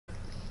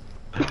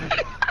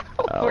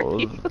I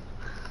was,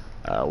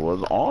 I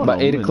was on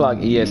About 8 them o'clock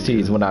and EST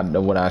is when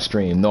I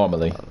stream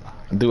normally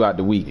throughout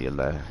the week,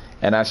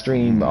 and I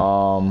stream.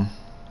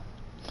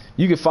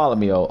 You can follow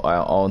me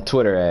on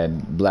Twitter at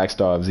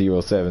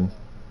Blackstar07.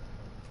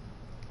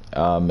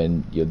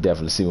 And you'll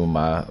definitely see when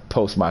I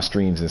post my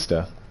streams and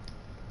stuff.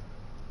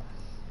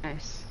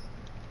 Nice.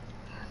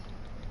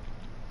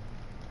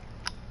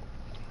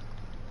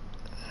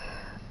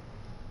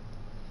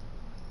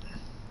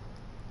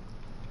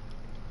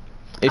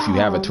 If you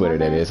have a Twitter,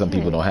 that is. Some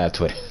people don't have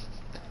Twitter.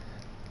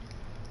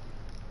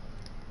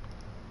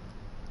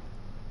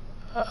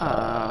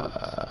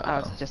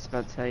 I was just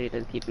about to tell you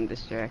to keep him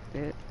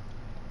distracted.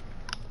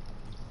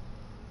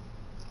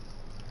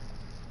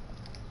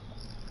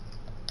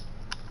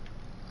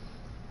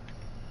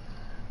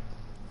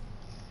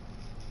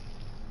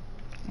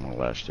 I'm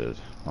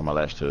gonna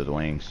latch to his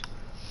wings.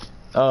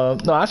 No,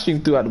 I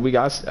stream throughout the week.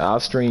 I'll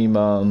stream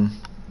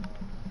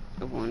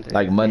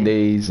like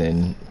Mondays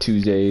and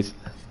Tuesdays.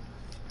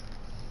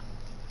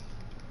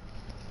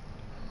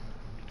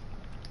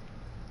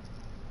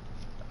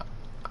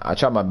 I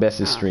try my best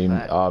to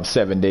stream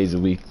 7 days a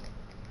week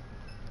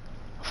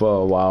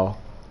for a while.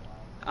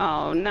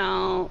 Oh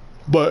no.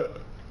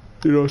 But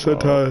you know,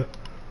 sometimes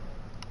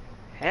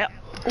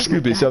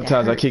excuse me,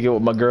 sometimes I kick it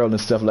with my girl and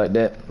stuff like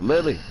that.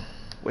 Lily,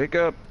 wake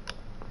up.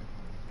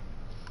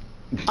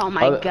 Oh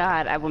my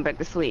god, I went back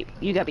to sleep.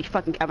 You gotta be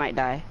fucking, I might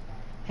die.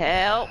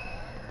 Help.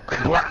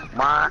 Talking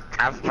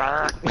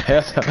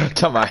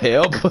about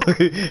help.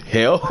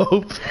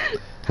 Help.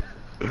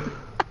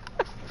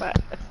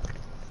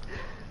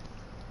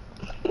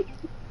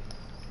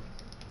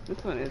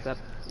 This one is up.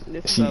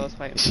 This is what I was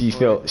fighting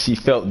she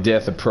felt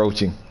death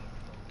approaching.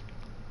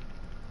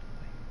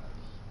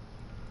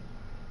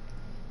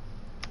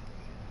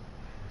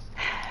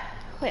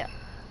 Well,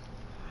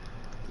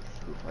 it's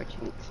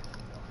unfortunate.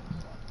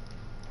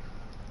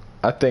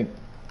 I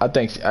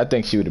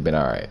think she would have been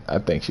all right. I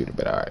think she would have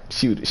been all right.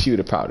 She would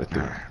have powdered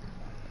through.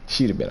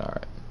 She'd have been all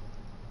right.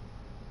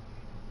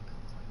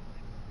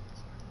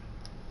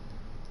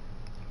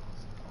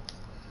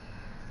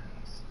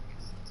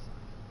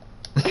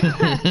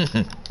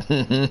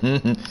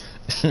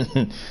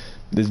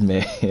 This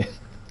man.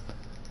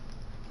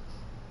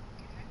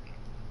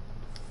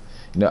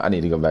 No, I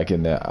need to go back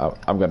in there.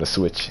 I'm gonna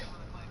switch.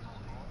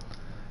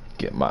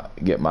 Get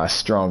my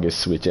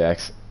strongest switch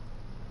axe.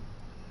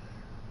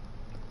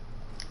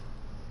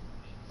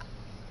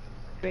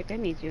 Rick, I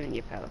need you in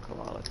your pellicle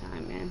all the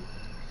time, man.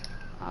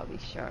 All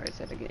these shards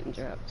that are getting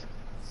dropped.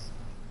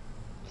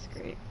 It's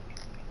great.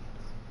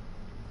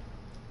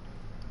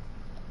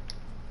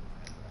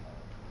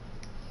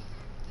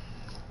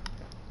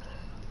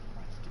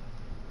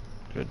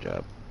 Good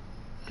job.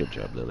 Good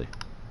job, Lily.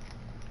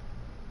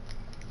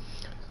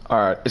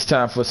 Alright, it's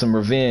time for some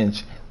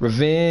revenge.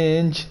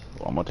 Revenge!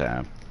 One more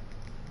time.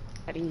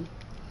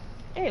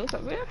 Hey, what's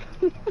up, man?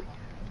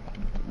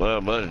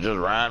 Well, just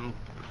riding.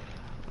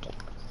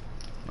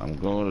 I'm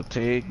gonna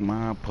take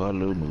my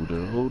Palomo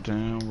to Old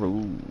Town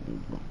Road.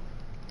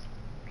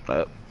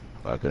 Oh,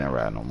 I couldn't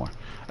ride no more.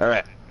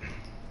 Alright.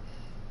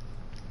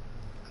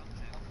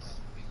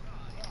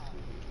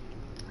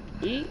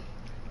 Eat.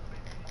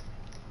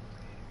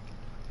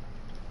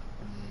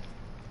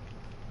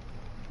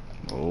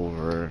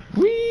 Over.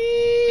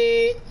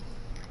 Whee!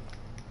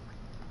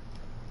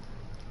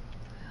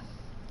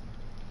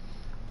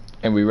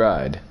 And we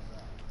ride.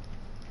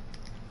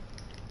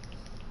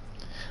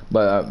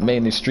 But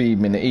mainly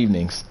stream in the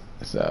evenings.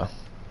 So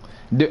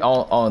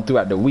on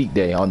throughout the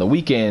weekday. On the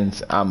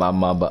weekends, I'm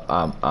up.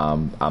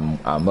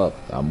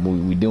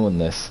 We doing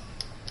this.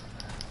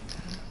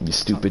 You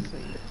stupid.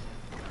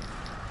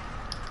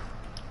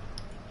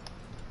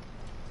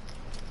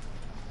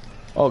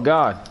 Oh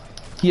God,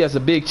 he has a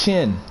big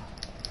chin.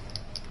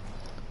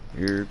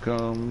 Here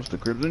comes the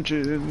Crimson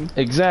Chin.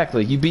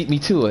 Exactly, you beat me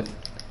to it.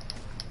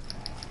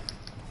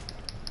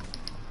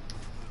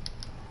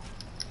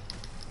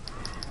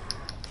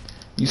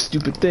 You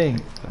stupid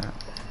thing.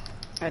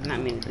 I did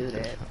not mean to do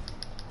that.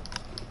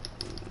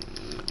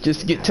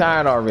 Just get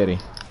tired already.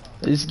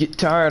 Just get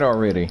tired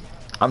already.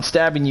 I'm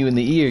stabbing you in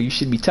the ear. You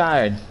should be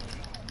tired.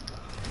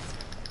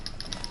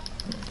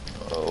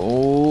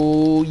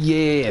 Oh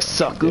yeah,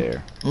 sucker.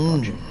 There.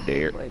 Don't you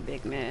dare. Boy,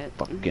 big mad.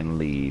 Fucking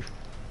leave.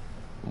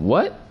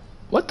 What?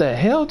 What the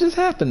hell just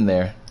happened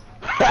there?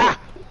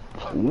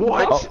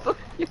 What? Oh.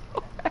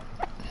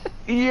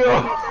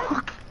 Yo.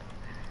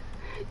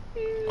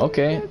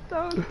 Okay.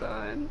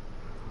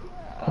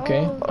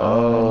 Okay.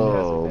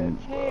 Oh.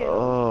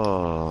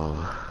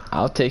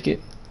 I'll take it.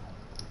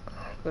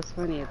 What's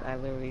funny is I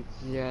literally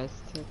just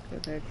took the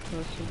next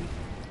potion.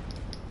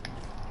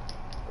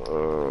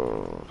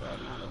 Oh.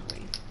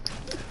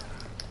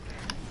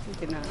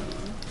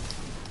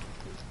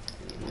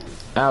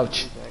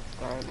 Ouch.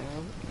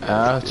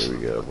 Ouch. Here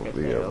we go. What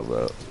we got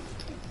about?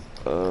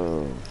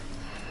 Oh.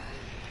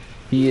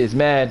 He is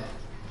mad.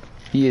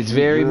 He is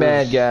very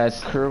mad,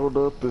 guys. Curled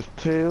up his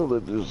tail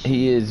and just.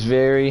 He is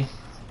very.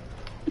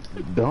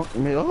 Dunked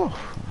me off.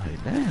 Hey,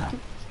 damn.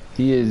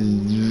 He is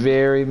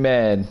very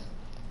mad.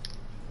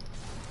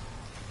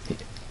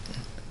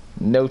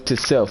 Note to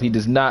self, he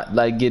does not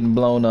like getting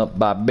blown up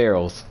by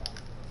barrels.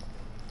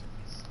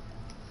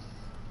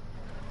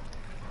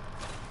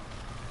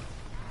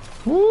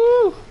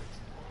 Woo!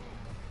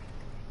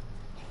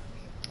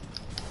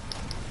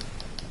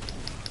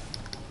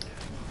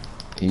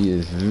 He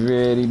is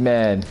really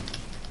mad.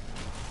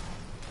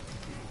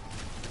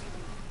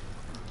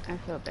 I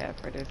feel bad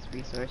for this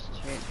resource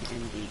chick in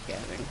the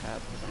gathering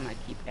hub because I might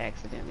keep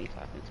accidentally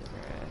talking to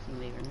her ass and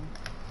leaving her.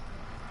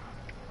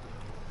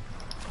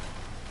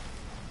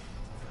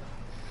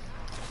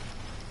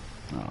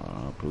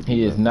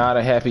 He is not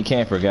a happy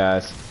camper,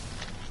 guys.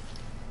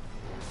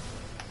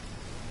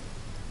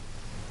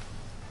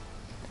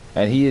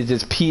 And he is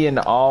just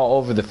peeing all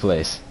over the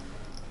place.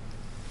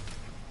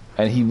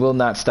 And he will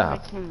not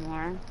stop.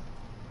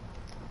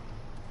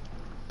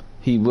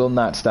 He will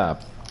not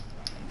stop.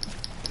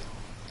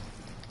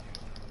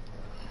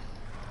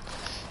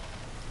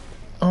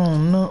 Oh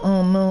no,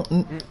 oh no,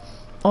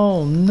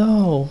 oh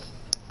no.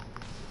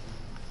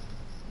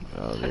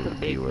 I'll let it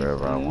be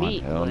wherever I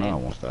want. Hell no, I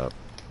won't stop.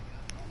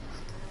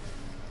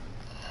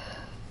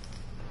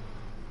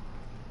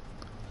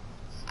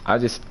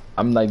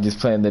 I'm like just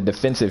playing the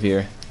defensive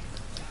here.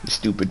 You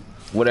stupid,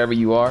 whatever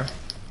you are.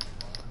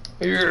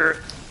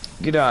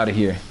 Get out of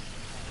here.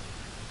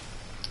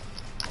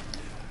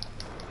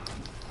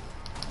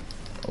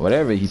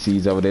 Whatever he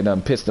sees over there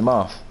done pissed him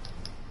off.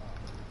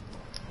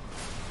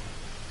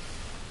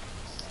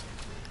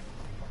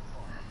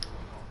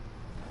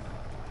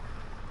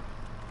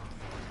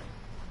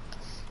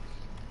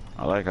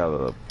 I like how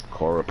the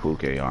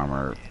Pukei-Pukei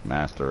armor,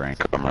 master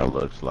rank armor,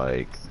 looks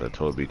like the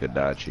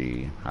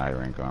Tobi-Kadachi high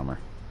rank armor.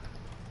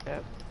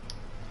 Yep.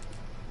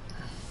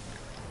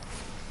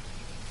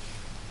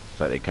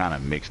 So they kind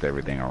of mixed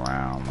everything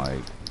around, like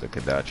the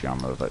Kadachi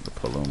armor was like the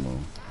Palumu.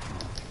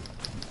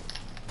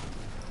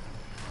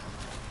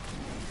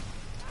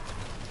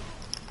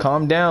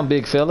 Calm down,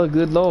 big fella,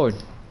 good lord.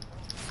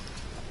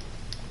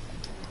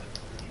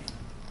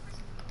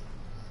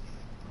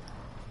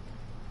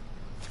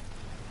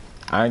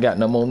 I ain't got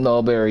no more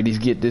Nullberry.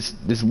 Just get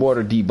this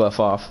water debuff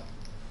off.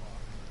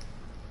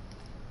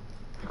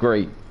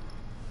 Great.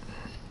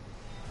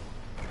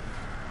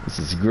 This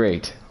is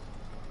great.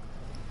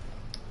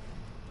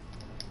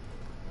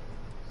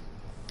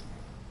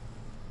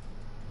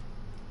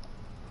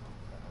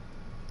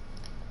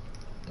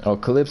 Oh,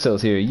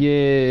 Calypso's here.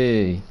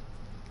 Yay.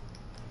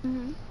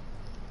 Mm-hmm.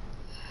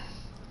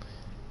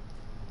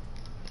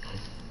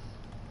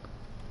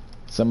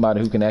 Somebody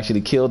who can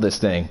actually kill this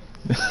thing.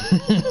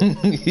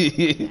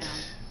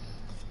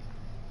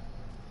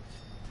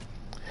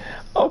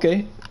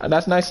 Okay,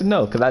 that's nice to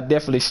know, because I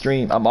definitely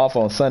stream. I'm off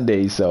on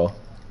Sundays, so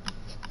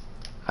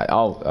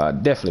I'll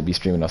definitely be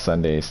streaming on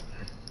Sundays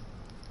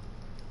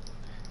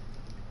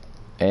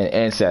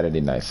and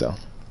Saturday night. So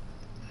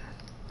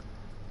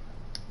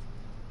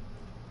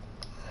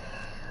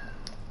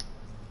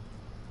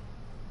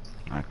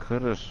I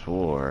could have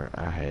swore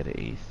I had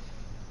a.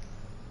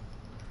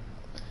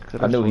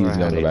 I knew he was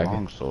gonna go back.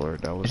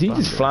 Longsword. That was is he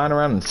thunder. just flying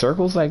around in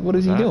circles? Like, what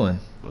is he doing?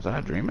 Was I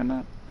dreaming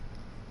that?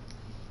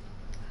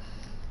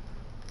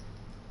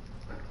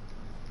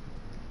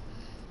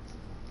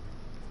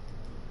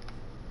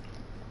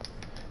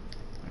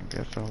 I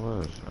guess I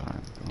was.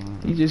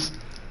 He just.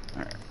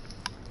 Right.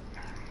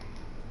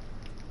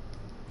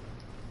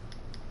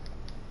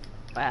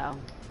 Wow.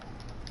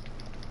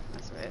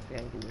 That's right. I feel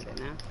like you can do that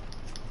now.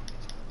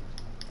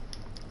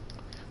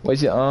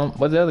 Where's the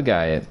other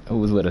guy at? Who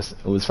was with us?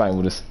 Who was fighting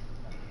with us?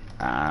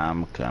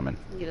 I'm coming.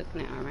 You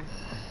looking at armor?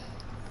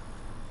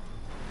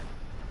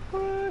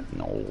 What?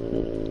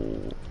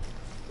 No.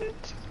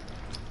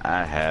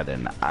 I had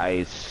an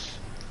ice.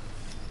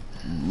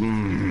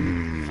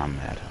 I'm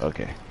mad.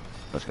 Okay,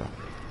 let's go.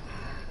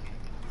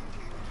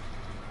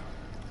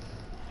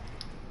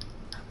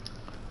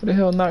 What the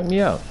hell knocked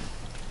me out?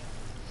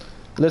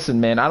 Listen,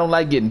 man, I don't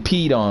like getting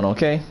peed on.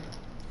 Okay.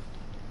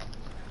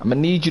 I'm gonna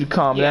need you to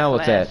calm down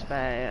with that.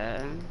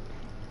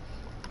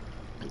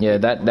 Yeah,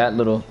 that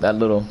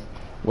little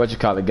what you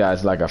call it,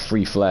 guys, like a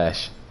free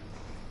flash.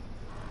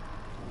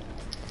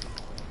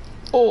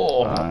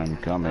 Oh, I'm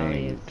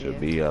coming to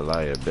be a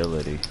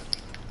liability.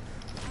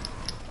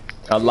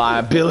 A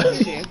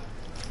liability.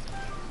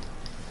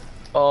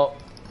 Oh.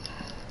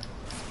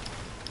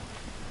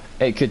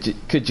 Hey,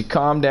 could you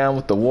calm down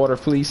with the water,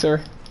 please,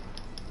 sir?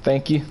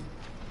 Thank you.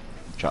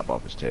 Chop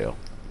off his tail.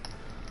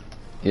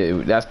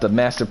 Yeah, that's the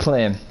master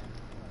plan.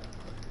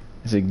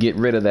 Is to get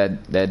rid of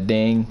that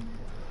dang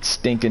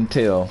stinking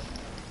tail.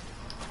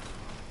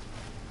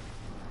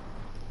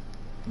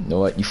 You know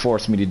what? You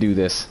forced me to do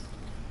this.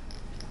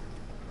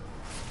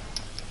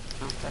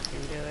 I'll fucking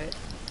do it.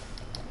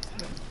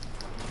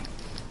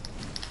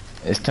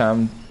 It's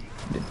time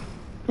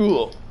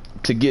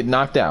to get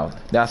knocked out.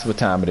 That's what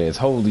time it is.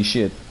 Holy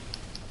shit.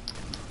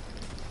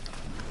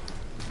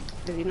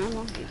 Is he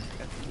normal? He's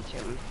fucking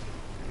chilling.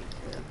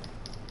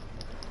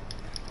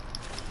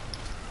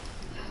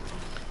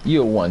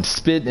 You're one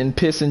spit and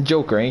pissing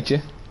joker, ain't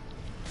you?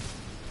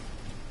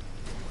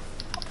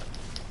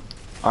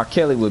 R.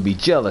 Kelly would be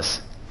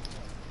jealous.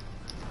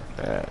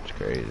 That's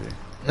crazy.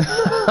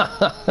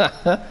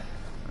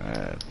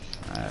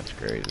 That's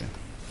crazy.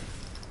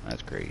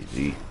 That's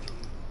crazy.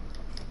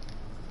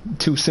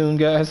 Too soon,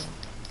 guys?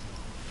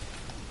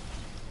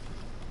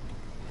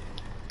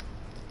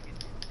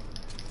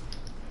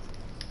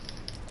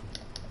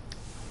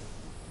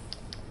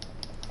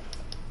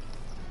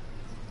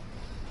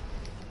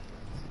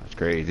 That's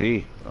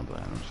crazy. I'm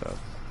playing himself.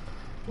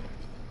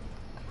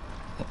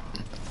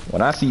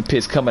 When I see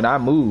piss coming, I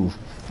move.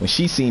 When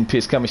she seen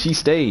piss coming, she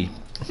stayed.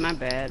 My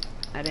bad.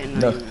 I didn't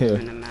know you were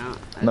them out.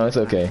 No, it's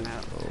okay.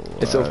 Oh,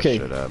 it's okay.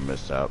 Should I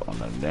miss out on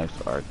the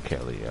next R.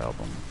 Kelly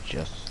album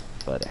just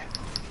for that?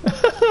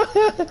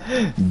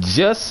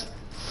 Just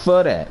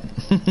for that.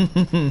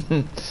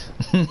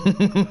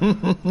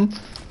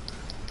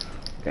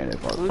 And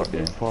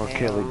if R.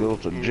 Kelly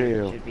goes to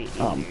jail,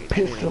 I'm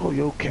pissed on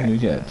your cat.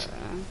 Yes.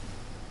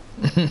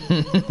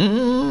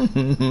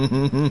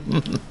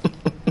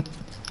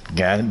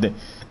 God damn.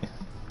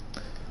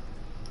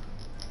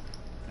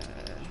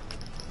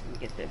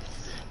 Get this.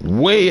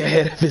 Way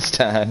ahead of its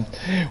time.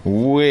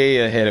 Way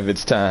ahead of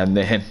its time,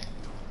 man.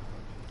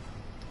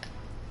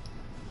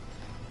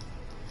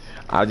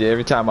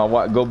 Every time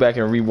I go back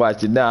and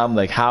rewatch it now, I'm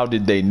like, how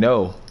did they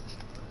know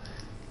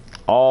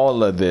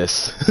all of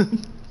this?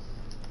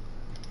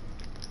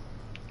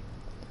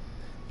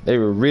 They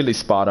were really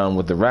spot on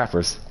with the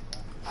rappers.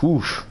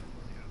 Whew.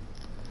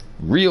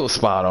 Real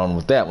spot on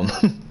with that one.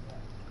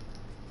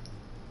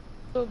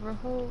 Over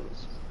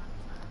hose.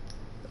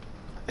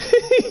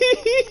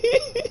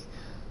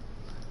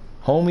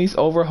 Homies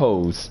over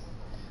hoes.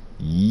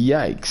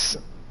 Yikes.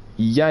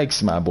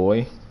 Yikes, my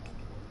boy.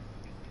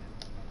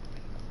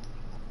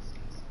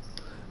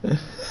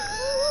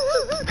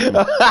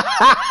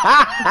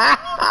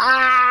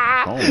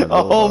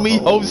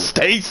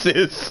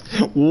 Homeostasis.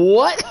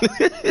 What?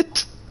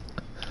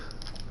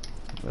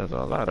 There's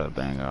a lot of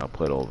things I'll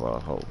put over a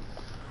hoe.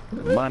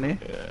 Money,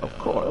 of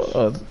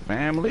course.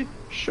 Family,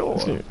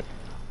 sure.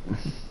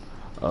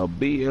 A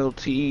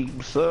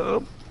BLT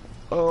sub,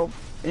 of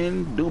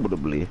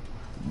indubitably.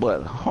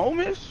 But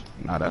homies?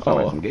 Nah, that's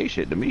all some gay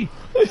shit to me.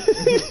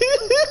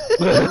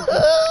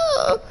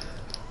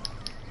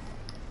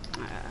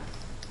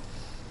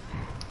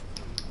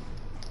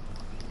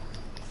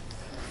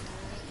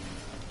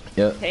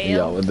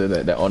 Yeah,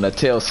 on the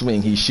tail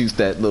swing, he shoots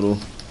that little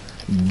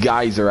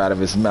geyser out of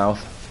his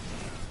mouth.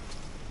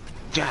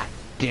 God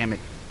damn it.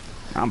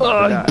 I'm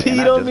about to die. He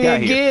peed on me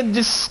again. Here.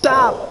 Just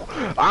stop.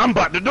 Oh, I'm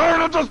about to die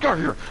and I just got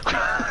here.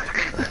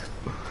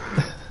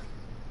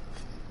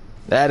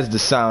 That is the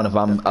sound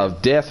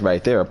of death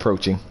right there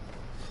approaching.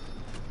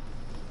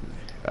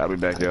 I'll be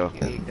back, y'all.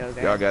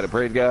 Y'all got it.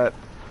 Praise God.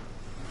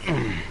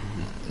 You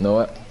know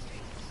what?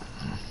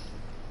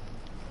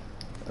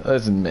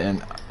 Listen,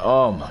 man.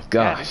 Oh my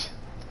gosh.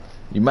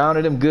 You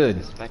mounted him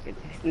good.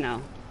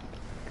 No.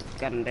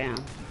 Got him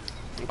down.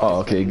 Oh,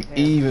 okay.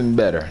 Even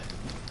better.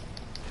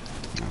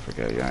 I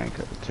forgot y'all ain't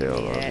cut the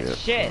tail off yet.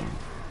 Shit.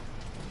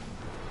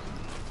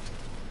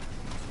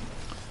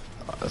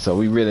 So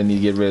we really need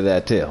to get rid of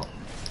that tail.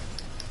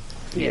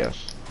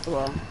 Yes.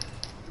 Well,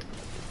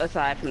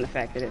 aside from the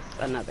fact that it's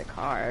another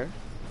car,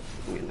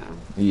 you know.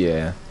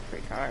 Yeah.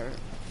 Free car.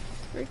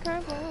 Free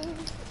car.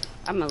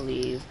 I'm gonna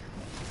leave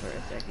for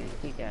a second.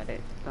 He got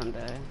it. Don't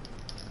die.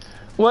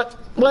 What?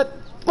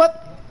 What's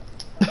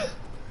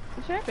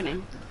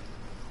happening?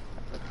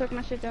 I took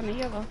my shit down to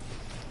yellow.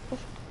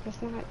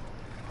 That's not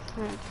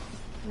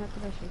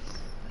delicious.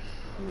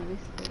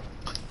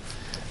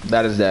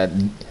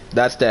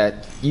 That's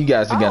that. You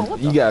guys are gonna.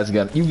 You guys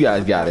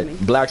got it.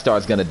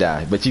 Blackstar's gonna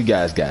die, but you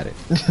guys got it.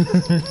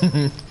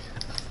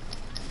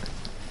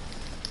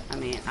 I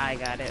mean, I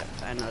got it.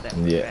 I know that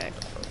for a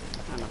fact.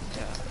 I know the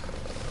job.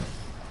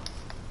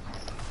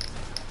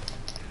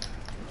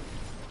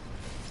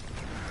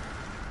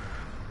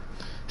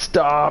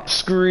 Stop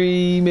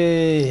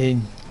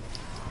screaming!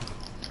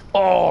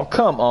 Oh,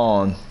 come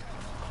on!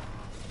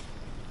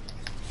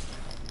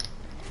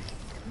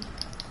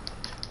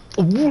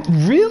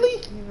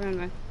 Really?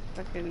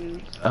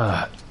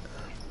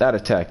 That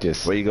attack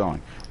just. Where you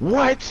going?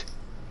 What?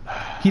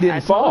 He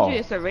didn't fall. I told you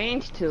it's a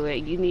range to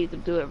it. You need to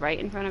do it right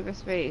in front of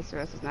his face, or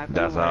else it's not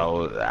gonna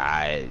work. That's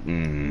how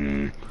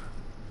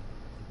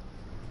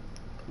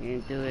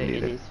You do it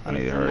in his face. I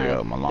need to hurry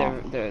up. My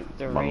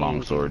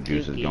long sword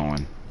juice is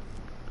going.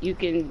 You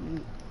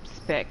can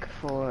spec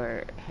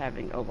for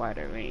having a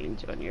wider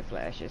range on your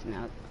flashes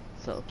now,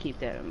 so keep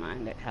that in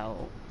mind, that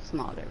how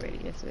small that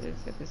radius is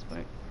at this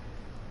point.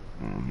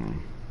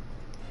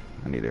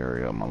 I need to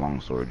hurry up. My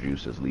longsword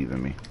juice is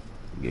leaving me.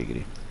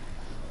 Giggity.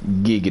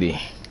 Giggity.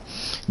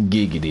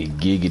 Giggity,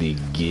 giggity,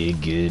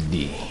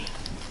 giggity.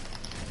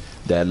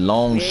 That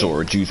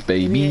longsword juice,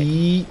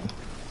 baby.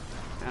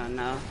 Oh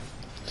no.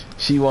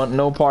 She want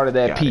no part of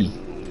that pee.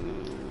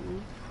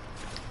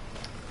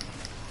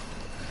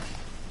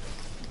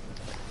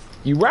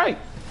 You right.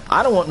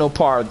 I don't want no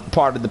part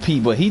of the pee,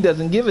 but he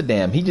doesn't give a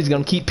damn. He just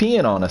gonna keep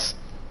peeing on us.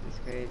 That's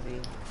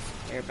crazy.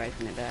 Everybody's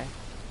gonna die.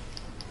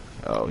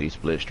 Oh, he's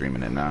split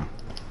streaming it now.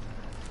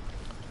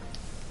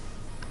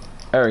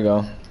 There we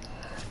go.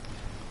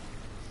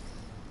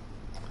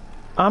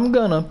 I'm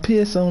gonna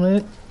piss on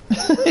it.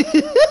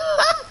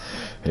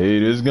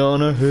 Haters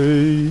gonna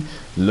hate,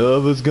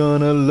 lovers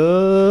gonna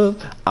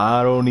love.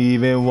 I don't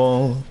even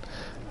want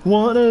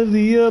one of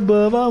the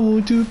above. I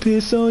want to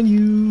piss on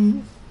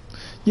you.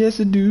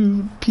 Yes, I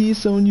do.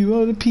 Piss on you.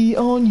 I want to pee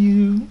on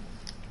you.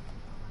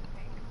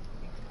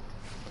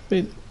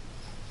 Wait.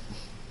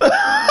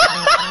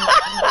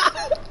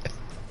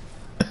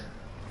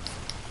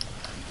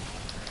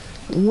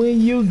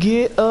 When you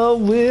get a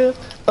whiff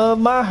of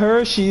my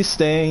Hershey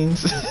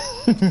stains.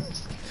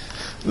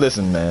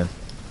 Listen, man.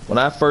 When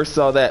I first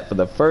saw that for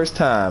the first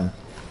time,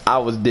 I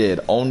was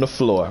dead on the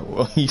floor.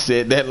 When he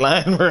said that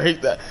line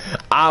right there,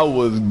 I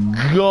was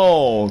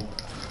gone.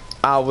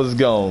 I was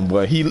gone,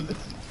 boy. He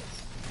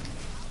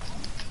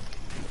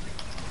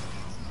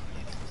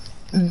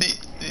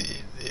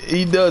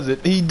does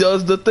it. He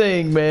does the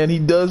thing, man. He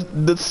does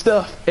the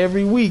stuff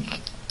every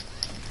week.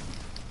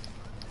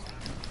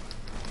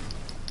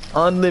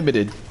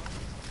 Unlimited.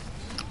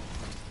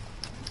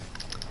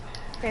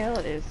 Hell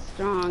is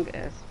strong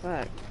as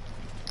fuck.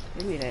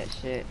 Give me that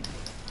shit.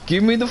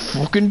 Give me the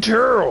fucking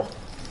tail.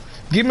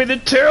 Give me the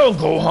tail,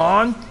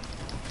 Gohan.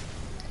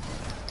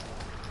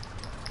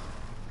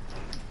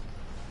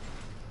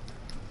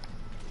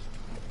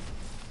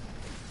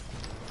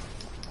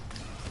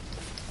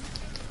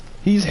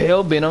 He's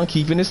hell-bent on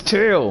keeping his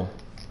tail.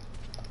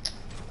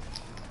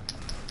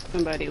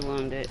 Somebody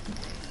wounded.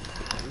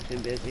 I'm too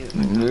busy with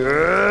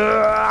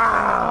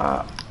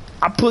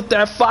I put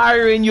that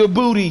fire in your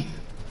booty.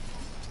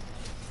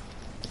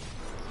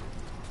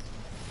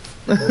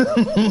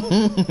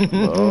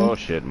 Oh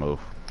shit, move.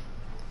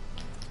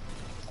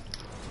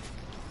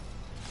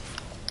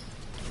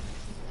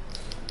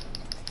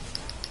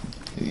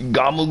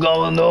 Gobble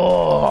gobble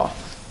no.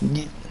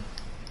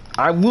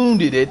 I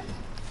wounded it.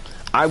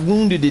 I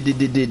wounded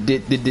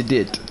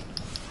it.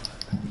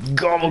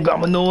 Gobble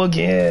gobble no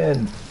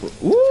again.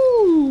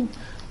 Woo!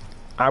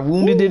 I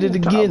wounded it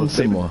again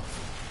some more.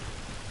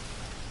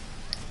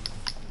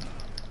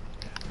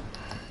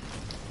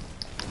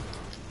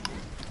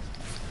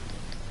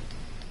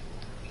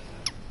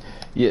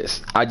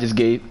 Yes, I just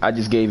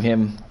gave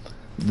him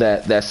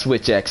that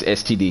switch axe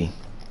STD.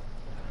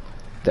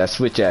 That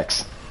switch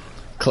axe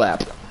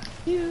clap.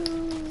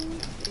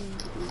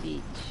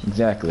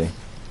 Exactly.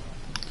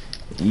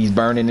 He's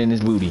burning in his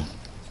booty.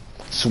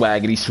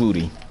 Swaggity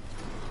swooty.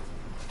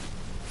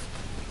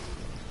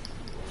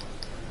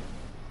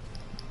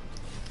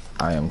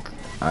 I am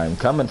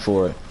coming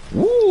for it.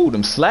 Woo,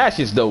 them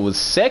slashes though was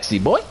sexy,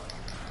 boy.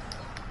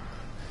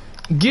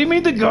 Give me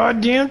the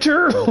goddamn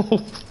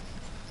turtle.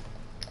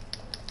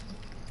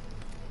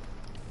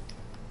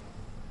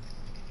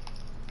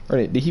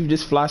 Did he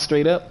just fly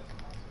straight up?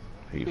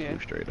 He flew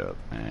straight up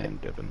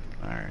and dipping.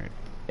 Alright.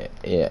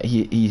 Yeah,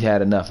 he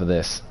had enough of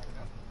this.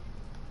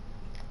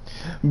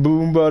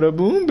 Boom bada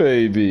boom,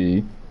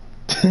 baby.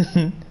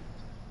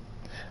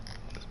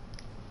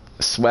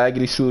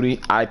 Swaggity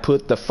swooty. I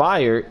put the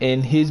fire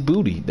in his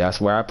booty.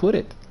 That's where I put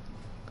it.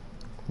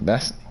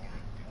 That's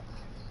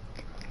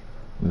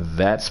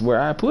where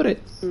I put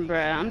it.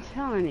 Bruh, I'm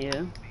telling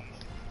you.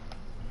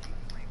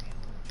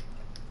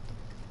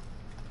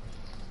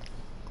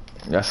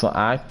 That's where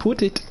I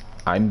put it.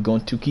 I'm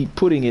going to keep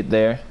putting it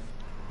there.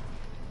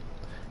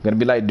 Gonna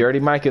be like Dirty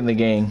Mike in the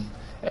game.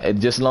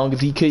 Just as long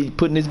as he keep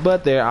putting his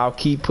butt there, I'll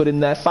keep putting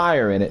that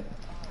fire in it.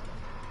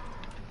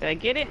 Did I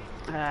get it?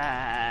 Nah,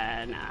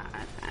 that's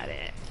not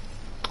it.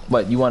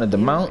 What, you wanted the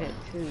mount?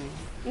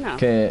 No.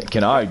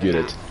 Can I get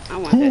it? I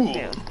want that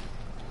tail.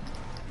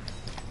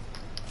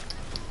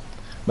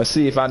 But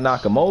see, if I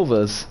knock him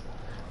over,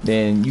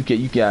 then you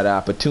got an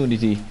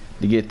opportunity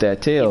to get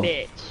that tail. You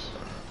bitch.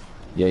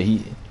 Yeah,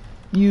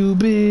 you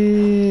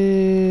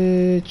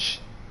bitch.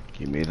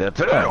 Give me that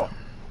tail.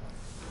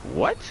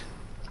 What?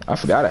 I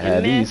forgot I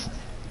had these.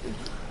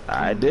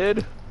 I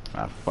did.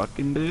 I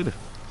fucking did.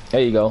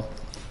 There you go.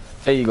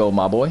 There you go,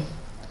 my boy.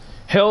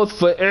 Health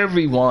for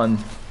everyone.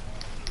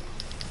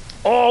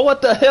 Oh,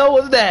 what the hell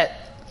was that?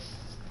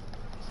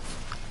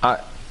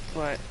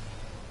 What?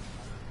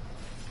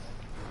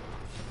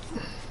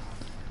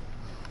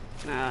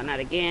 No, not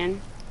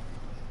again.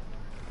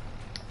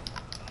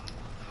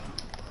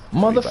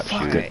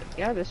 Motherfucker. Right,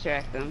 y'all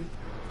distract them.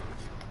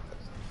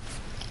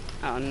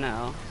 Oh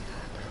no.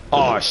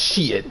 Oh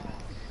shit.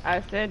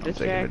 I said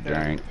distract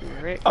them.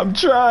 Rick. I'm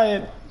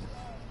trying.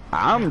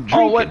 I'm drinking.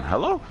 Oh, what?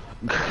 Hello?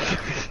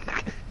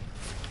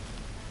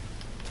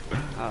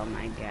 Oh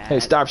my god. Hey,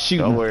 stop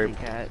shooting. Don't worry.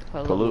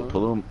 Oh my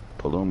god.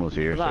 Palumo's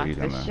here, Block so he's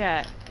the gonna.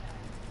 shot.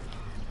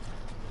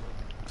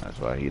 That's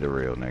why he the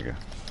real nigga.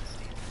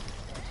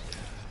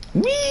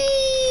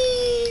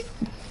 Whee!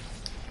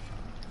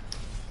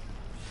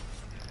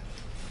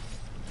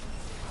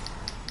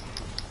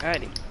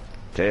 Alrighty.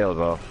 Tails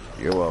off.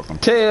 You're welcome.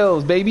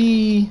 Tails,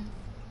 baby.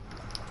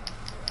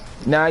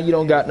 Now you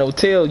don't got no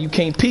tail. You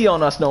can't pee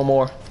on us no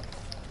more.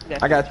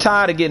 I got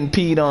tired of getting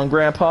peed on,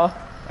 Grandpa.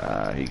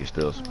 He can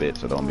still spit,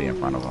 so don't be in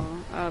front of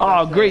him.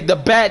 Oh, great. The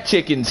bat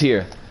chicken's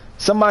here.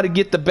 Somebody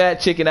get the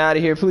bat chicken out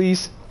of here,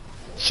 please.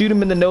 Shoot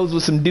him in the nose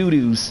with some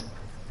doo-doos.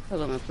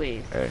 Paloma,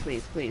 please, Hey.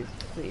 please, please,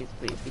 please,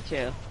 please, be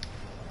chill.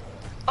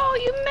 Oh,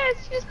 you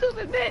missed, you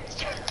stupid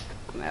bitch.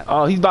 I'm out.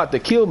 Oh, he's about to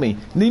kill me.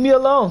 Leave me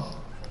alone.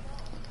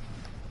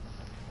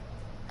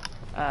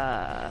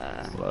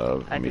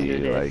 Love I can me do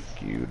this.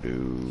 like you do.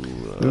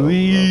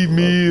 Leave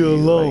me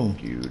alone.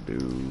 Like you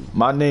do.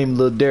 My name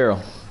Lil Daryl.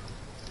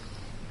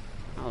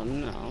 Oh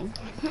no.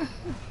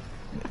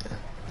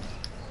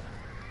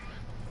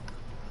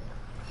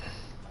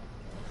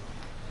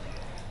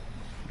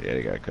 Yeah,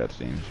 they got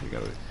cutscenes. You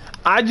gotta.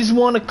 I just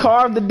want to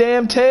carve the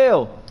damn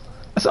tail.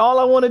 That's all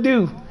I want to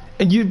do.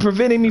 And you're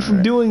preventing me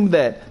from doing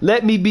that.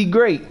 Let me be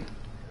great.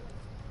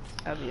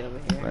 I'll be over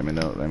here. Let me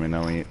know. Let me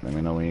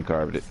know when you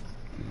carved it.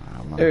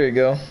 There you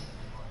go.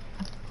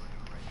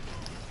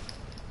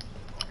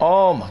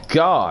 Oh my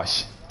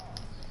gosh.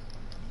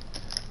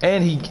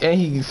 And he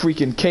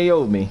freaking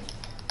KO'd me.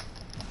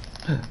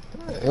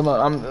 Come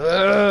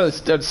on,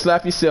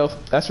 slap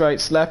yourself. That's right,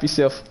 slap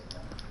yourself.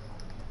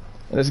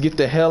 Let's get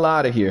the hell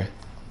out of here.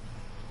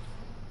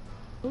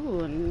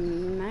 Ooh,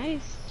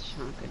 nice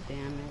chunk of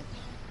damage.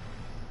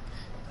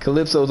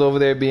 Calypso's over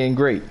there being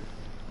great.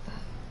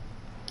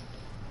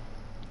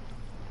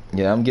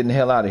 Yeah, I'm getting the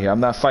hell out of here. I'm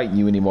not fighting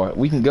you anymore.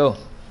 We can go.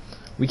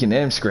 We can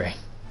M-scray.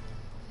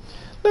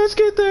 Let's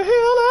get the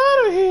hell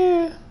out of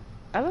here.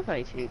 I love how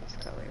he changes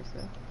colors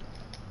though.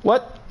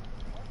 What?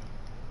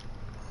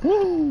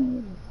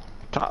 Woo!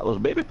 Toddlers,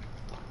 baby.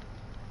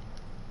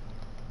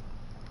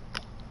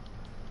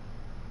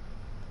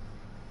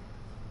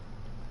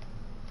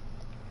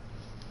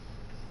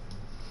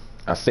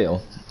 I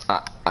fell.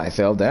 I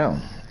fell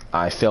down.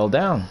 I fell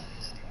down.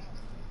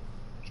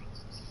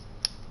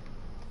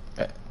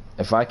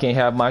 If I can't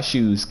have my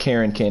shoes,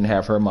 Karen can't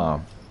have her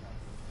mom.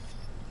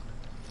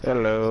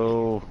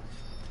 Hello.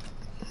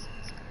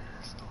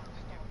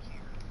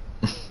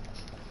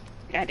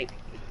 Got it.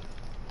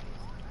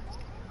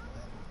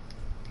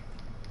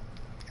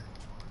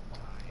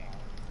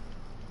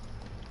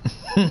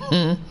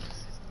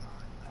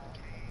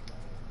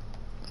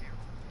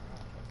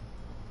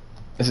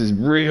 This is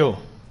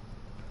real.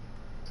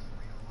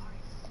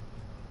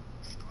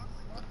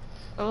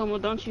 Oh, well,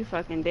 don't you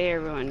fucking dare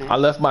ruin that. I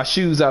left my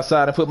shoes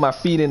outside and put my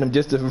feet in them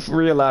just to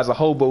realize a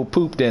hobo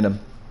pooped in them.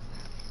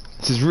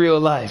 This is real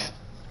life.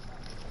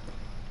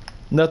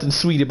 Nothing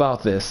sweet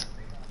about this.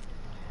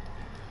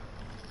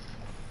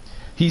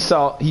 He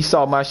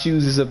saw my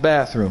shoes as a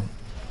bathroom.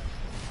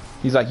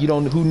 He's like,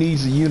 who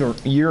needs a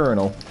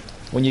urinal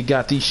when you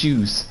got these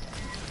shoes?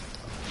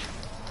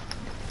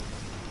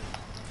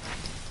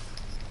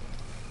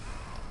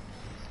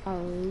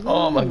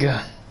 Oh my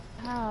god.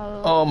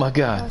 Oh my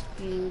god.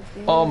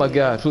 Oh my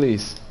god,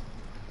 please.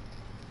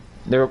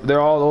 They're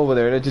all over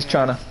there. They're just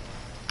trying to.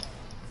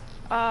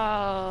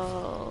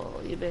 Oh,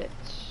 you bitch.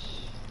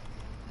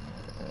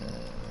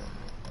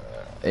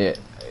 Yeah,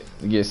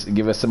 just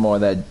give us some more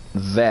of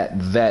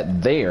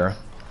that there.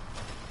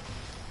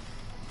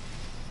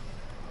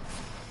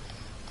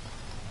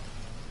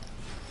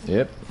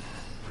 Yep.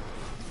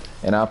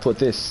 And I'll put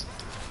this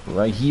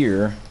right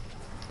here.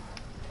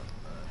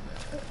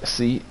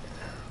 See?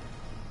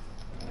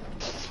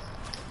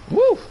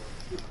 Woo!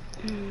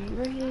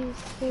 Where his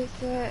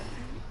face at?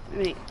 I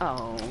mean,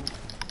 oh,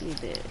 you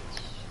bitch.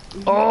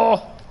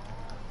 Oh!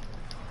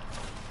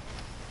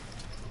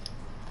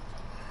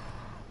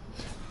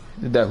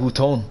 That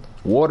Huton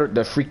water,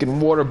 that freaking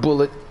water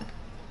bullet.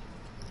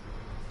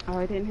 Oh,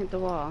 I didn't hit the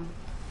wall.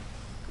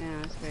 Yeah,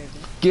 that's crazy.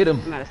 Get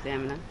him. I'm out of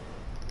stamina.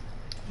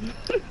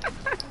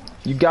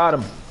 You got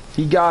him.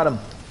 He got him.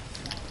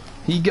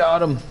 He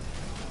got him.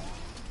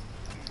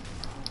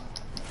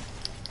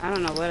 I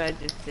don't know what I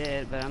just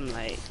did, but I'm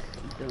like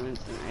doing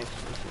some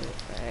extra shit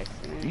by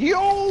accident.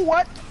 Yo,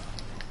 what?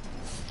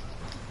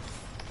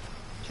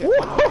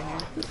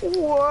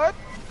 What?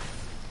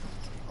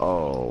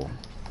 Oh.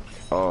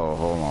 Oh,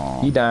 hold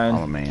on. He dying.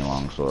 I'm a main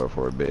longsword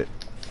for a bit.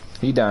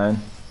 He dying.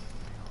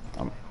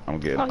 I'm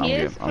getting. Oh, he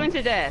I'm is? getting. Flinch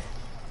to death.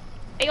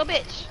 Hey, yo,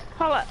 bitch.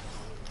 Hold up.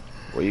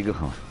 Where you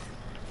going?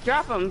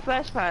 Drop him.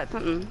 Flash pot,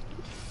 something.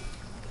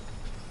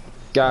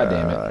 God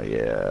damn it.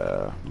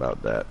 Yeah,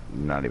 about that.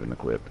 Not even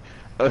equipped.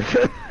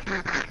 Damn.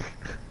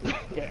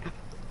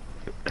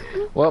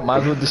 Well,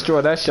 might as well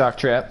destroy that shock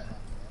trap.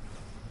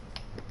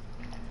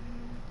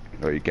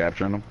 Are you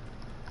capturing him?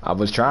 I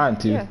was trying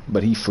to, Yeah.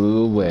 but he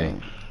flew away.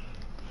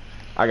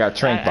 I got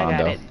trank bomb I got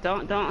though.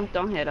 it.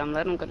 Don't hit him.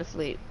 Let him go to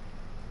sleep.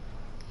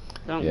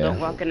 Don't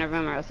walk in the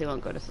room or else he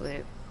won't go to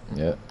sleep.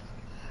 Yep.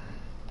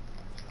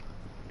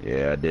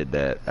 Yeah, I did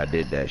that. I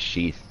did that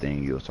sheath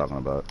thing you was talking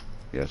about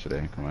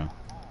yesterday. Come on.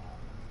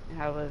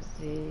 How was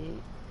he?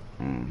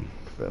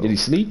 Did he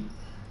sleep?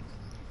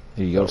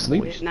 Did he go to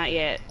sleep? Not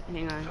yet.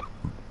 Hang on.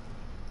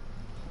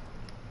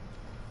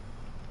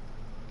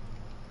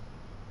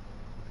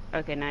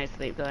 Okay, now he's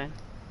asleep. Go ahead.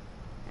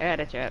 I got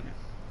a trap.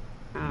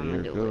 I'm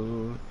gonna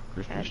do it.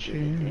 Christmas Happy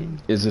tree. day.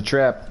 It's a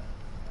trap.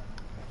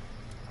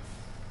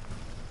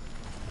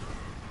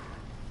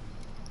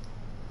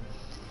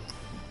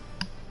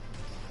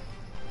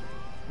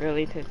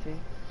 Really, Tootsie?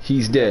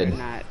 He's Or dead.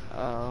 not?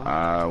 Oh.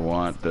 I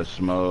want the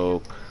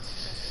smoke.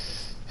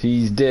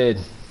 He's dead.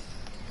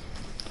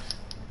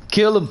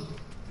 Kill him.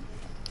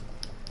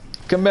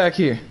 Come back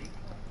here.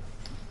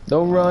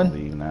 Don't run. Don't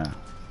leave now.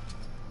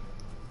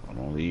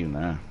 Don't leave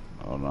now.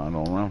 Oh no,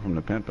 don't run from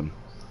the pimping.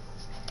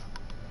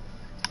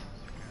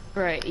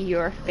 Right,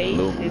 your face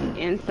is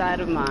inside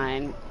of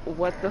mine.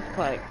 What the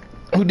fuck?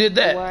 Who did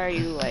that? Why are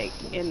you like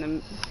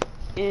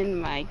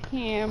in my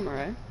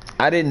camera?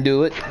 I didn't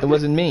do it. It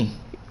wasn't me.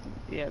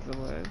 Yes, it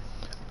was.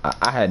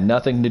 I had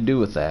nothing to do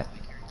with that.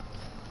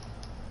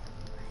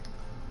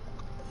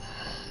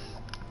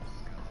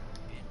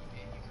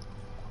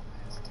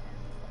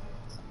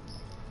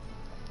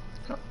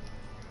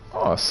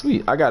 Oh,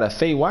 sweet. I got a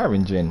Fey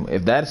wiring gen,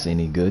 if that's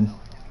any good.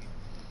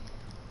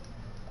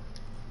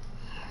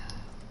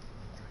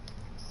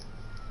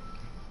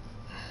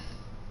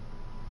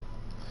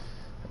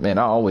 Man,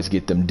 I always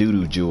get them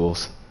doo-doo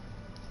jewels.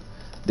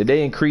 Did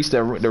they increase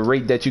the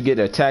rate that you get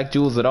attack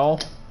jewels at all?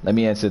 Let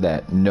me answer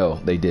that. No,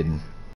 they didn't.